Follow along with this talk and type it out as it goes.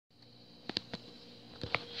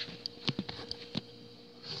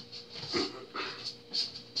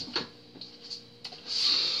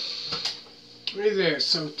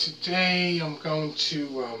So today I'm going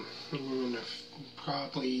to,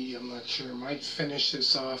 probably, I'm not sure, might finish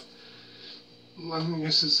this off.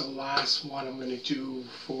 This is the last one I'm going to do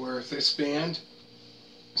for this band.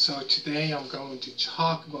 So today I'm going to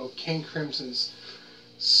talk about King Crimson's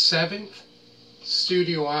 7th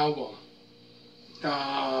studio album.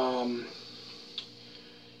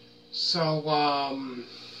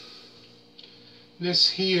 This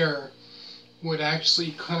here would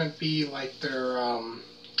actually kind of be like their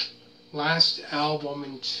last album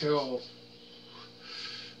until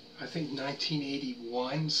I think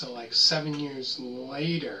 1981, so like 7 years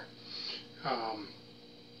later.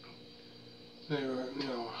 They were,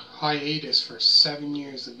 hiatus for 7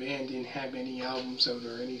 years. The band didn't have any albums out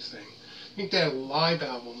or anything. I think they had a live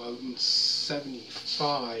album out in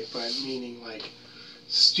 '75, but meaning like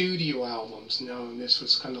studio albums. No, this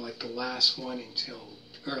was kind of like the last one until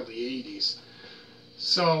early '80s.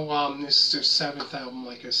 So this is their 7th album,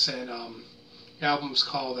 like I said. The album's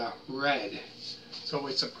called Red. So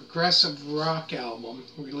it's a progressive rock album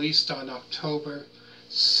released on October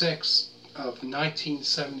 6th of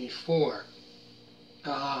 1974.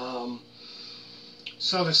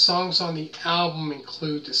 So the songs on the album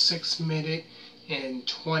include the 6-minute and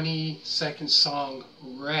 20-second song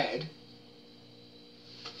Red,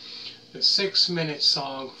 the 6-minute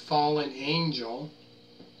song Fallen Angel,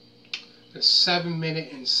 the 7-minute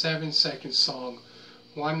and 7-second song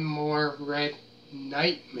One More Red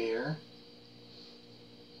Nightmare,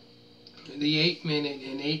 the 8-minute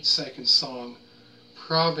and 8-second song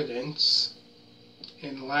Providence,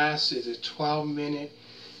 and last is a 12-minute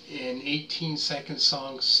and 18-second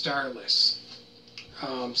song Starless.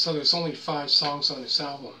 So there's only 5 songs on this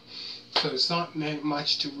album, so there's not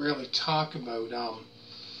much to really talk about.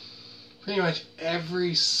 Pretty much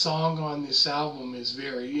every song on this album is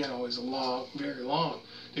very long.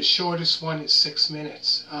 The shortest one is 6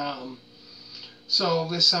 minutes. So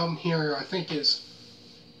this album here, I think, is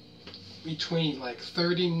between like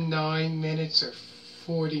 39 minutes or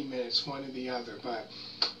 40 minutes, one or the other. But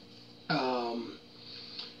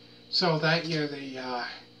so that year they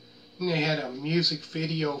had a music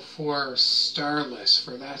video for Starless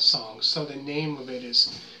for that song. So the name of it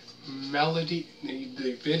is Melody.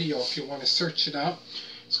 The video, if you want to search it up,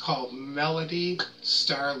 it's called Melody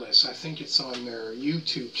Starless. I think it's on their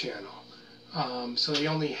YouTube channel. So they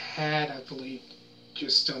only had, I believe,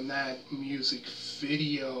 just on that music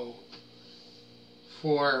video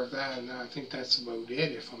for that, and I think that's about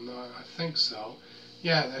it. If I'm not, I think so.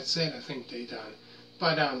 Yeah, that's it. I think they done.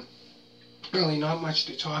 But really, not much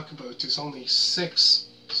to talk about. There's only 6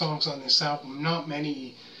 songs on this album. Not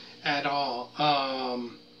many at all.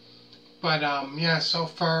 Yeah, so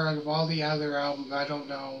far out of all the other albums, I don't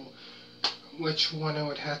know which one I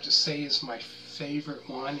would have to say is my favorite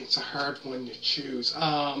one. It's a hard one to choose.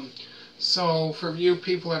 So for you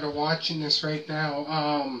people that are watching this right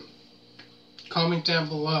now, comment down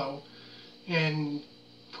below and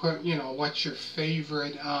put, what's your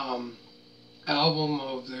favorite album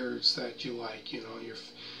of theirs that you like.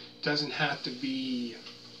 Doesn't have to be,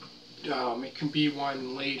 it can be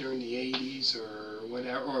one later in the 80s or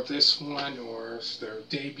whatever, or this one, or their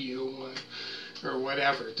debut one, or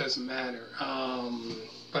whatever. It doesn't matter.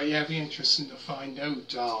 But yeah, it'd be interesting to find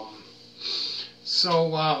out.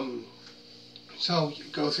 So you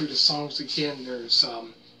go through the songs again. There's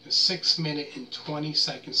the 6-minute and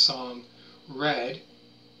 20-second song Red,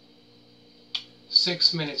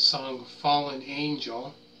 6-minute song Fallen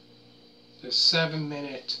Angel, the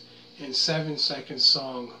 7-minute and 7-second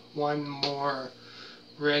song One More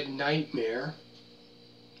Red Nightmare,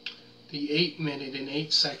 the 8-minute and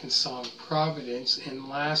 8-second song Providence, and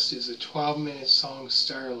last is a 12-minute song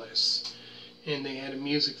Starless. And they had a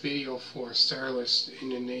music video for Starless,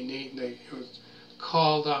 and then it was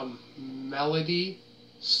called Melody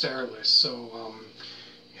Starless. So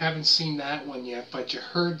haven't seen that one yet, but you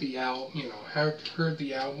heard the album. Heard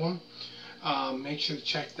the album. Make sure to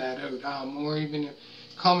check that out. Or even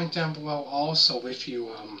comment down below also if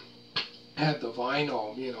you had the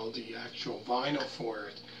vinyl, the actual vinyl for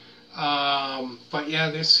it. But yeah,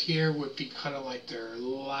 this here would be kind of like their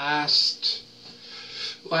last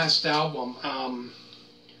album.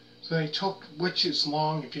 So they took, which is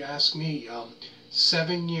long if you ask me,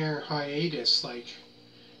 7-year hiatus, like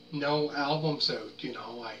no albums out,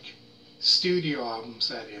 like studio albums,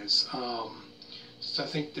 that is. So I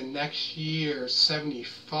think the next year,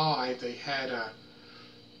 75, they had I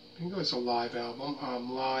think it was a live album,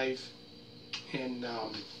 live in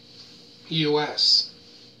US.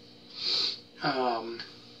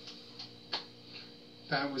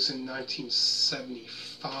 That was in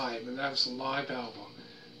 1975, and that was a live album.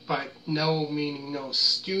 but no, meaning no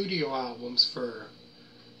studio albums for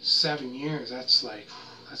 7 years. That's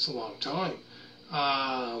a long time.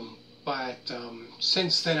 But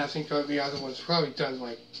since then, I think the other ones probably done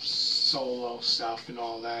like solo stuff and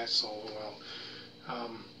all that.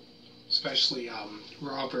 Especially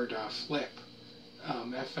Robert Flip,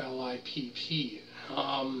 Flipp.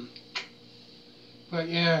 But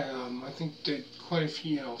yeah, I think did quite a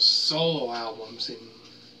few solo albums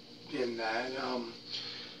in that.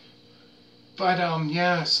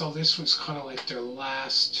 Yeah, so this was kind of like their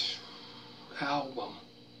last album,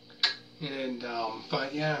 and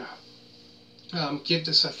but yeah, give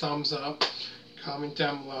this a thumbs up, comment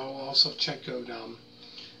down below. Also check out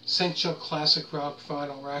Essential Classic Rock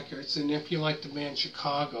Vinyl Records, and if you like the band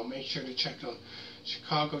Chicago, make sure to check out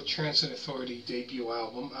Chicago Transit Authority debut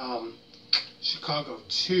album, Chicago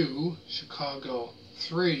 2, Chicago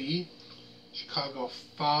 3, Chicago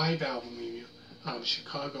 5 album review,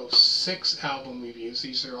 Chicago 6 album reviews.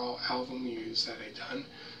 These are all album reviews that I've done.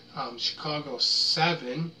 Chicago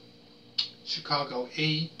 7, Chicago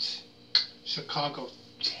 8, Chicago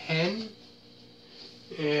 10,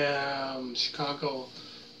 and Chicago,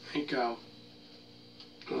 I think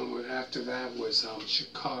after that was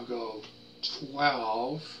Chicago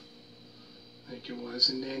 12, I think it was,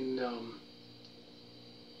 and then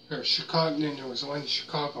Chicago. And then there was one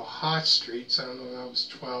Chicago Hot Streets. I don't know if that was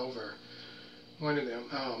 12 or one of them.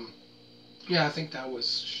 Yeah, I think that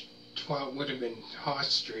was 12. Would have been Hot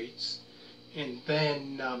Streets, and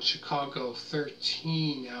then Chicago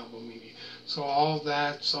 13 album review. So all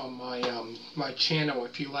that's on my my channel.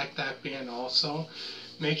 If you like that band, also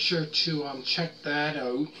make sure to check that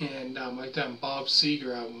out. And I've done Bob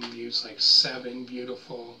Seger album reviews like 7,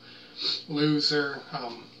 Beautiful, Loser,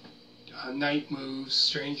 Night Moves,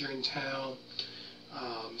 Stranger in Town,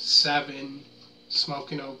 7,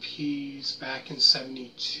 Smoking OPs, Back in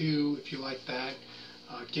 72, if you like that,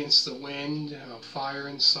 Against the Wind, Fire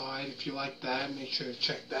Inside, if you like that, make sure to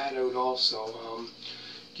check that out also.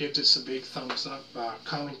 Give this a big thumbs up,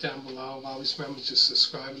 comment down below, always remember to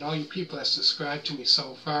subscribe, and all you people that subscribed to me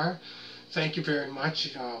so far, thank you very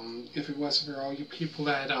much. If it wasn't for all you people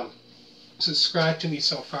that subscribed to me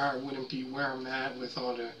so far, I wouldn't be where I'm at with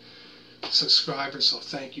all the subscribers, so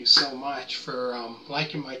thank you so much for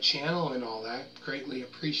liking my channel and all that. Greatly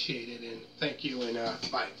appreciated, and thank you, and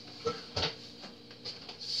bye.